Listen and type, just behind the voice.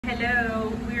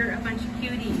hello, we're a bunch of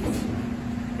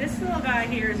cuties. This little guy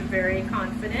here is very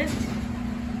confident,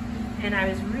 and I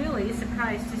was really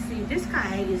surprised to see, this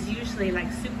guy is usually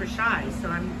like super shy, so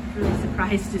I'm really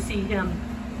surprised to see him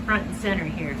front and center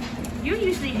here. You're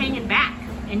usually hanging back,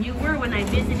 and you were when I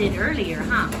visited earlier,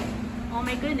 huh? Oh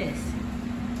my goodness.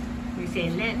 You're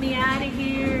saying, let me out of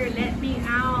here, let me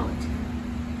out.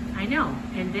 I know,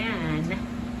 and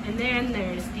then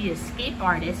there's the escape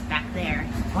artist back there.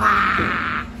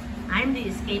 Wah! I'm the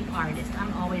escape artist.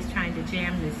 I'm always trying to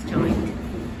jam this joint.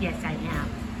 Yes, I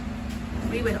am.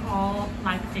 We would all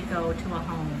like to go to a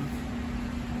home.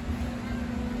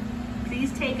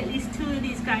 Please take at least 2 of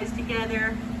these guys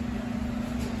together.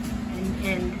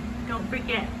 And don't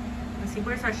forget, let's see,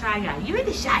 where's our shy guy? You're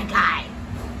the shy guy.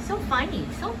 So funny,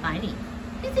 so funny.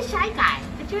 He's the shy guy,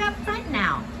 but you're up front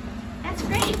now. That's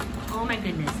great. Oh my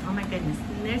goodness, oh my goodness.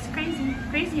 And there's crazy,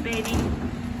 crazy baby.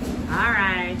 All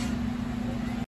right.